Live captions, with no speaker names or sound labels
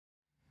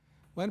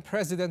When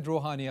President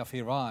Rouhani of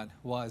Iran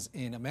was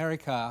in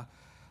America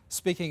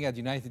speaking at the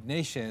United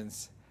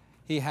Nations,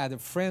 he had a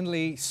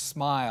friendly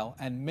smile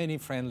and many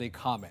friendly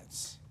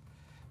comments.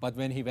 But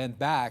when he went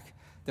back,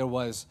 there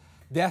was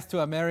death to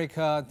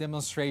America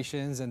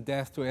demonstrations and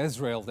death to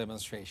Israel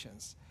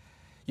demonstrations.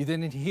 You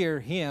didn't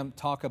hear him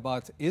talk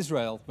about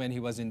Israel when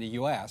he was in the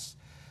US,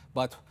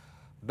 but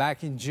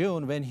back in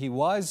June when he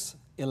was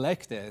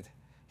elected,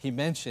 he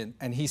mentioned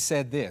and he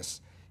said this: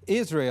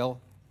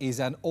 Israel is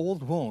an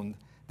old wound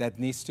that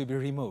needs to be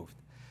removed.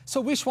 So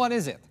which one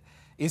is it?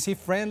 Is he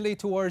friendly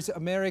towards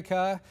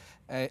America?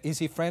 Is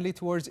he friendly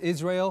towards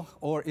Israel?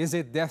 Or is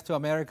it death to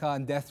America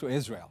and death to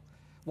Israel?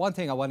 One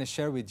thing I want to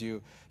share with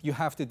you, you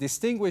have to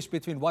distinguish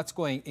between what's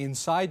going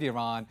inside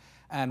Iran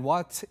and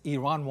what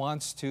Iran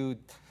wants to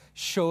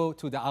show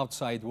to the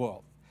outside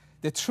world.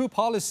 The true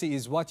policy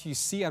is what you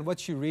see and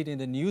what you read in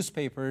the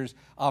newspapers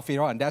of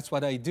Iran. That's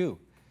what I do.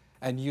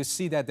 And you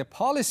see that the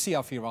policy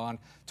of Iran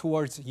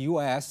towards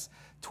US,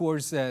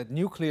 towards the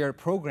nuclear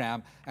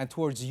program, and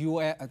towards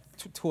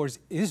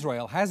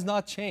Israel has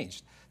not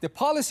changed. The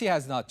policy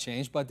has not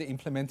changed, but the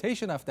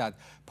implementation of that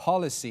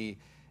policy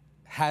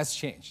has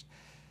changed.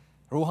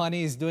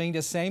 Rouhani is doing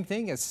the same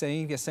thing, is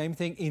saying the same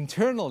thing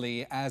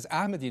internally as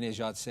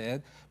Ahmadinejad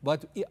said,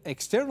 but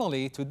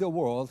externally to the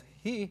world,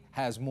 he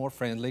has more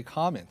friendly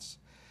comments.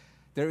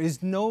 There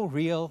is no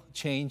real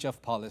change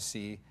of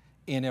policy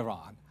in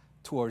Iran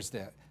towards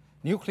the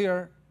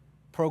nuclear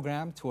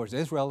program, towards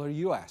Israel or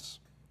US.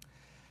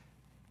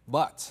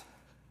 But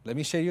let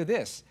me show you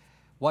this.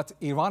 What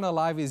Iran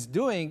Alive is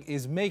doing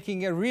is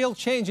making a real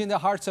change in the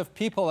hearts of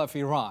people of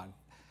Iran.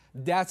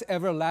 That's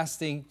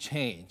everlasting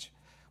change.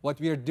 What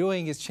we are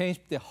doing is change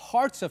the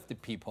hearts of the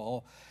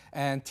people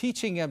and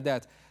teaching them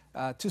that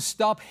to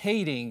stop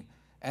hating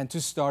and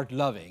to start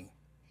loving.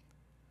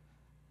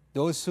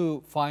 Those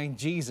who find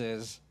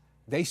Jesus,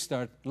 they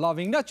start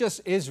loving not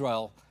just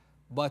Israel,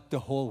 but the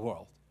whole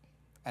world.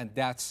 And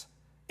that's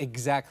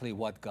exactly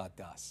what God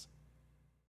does.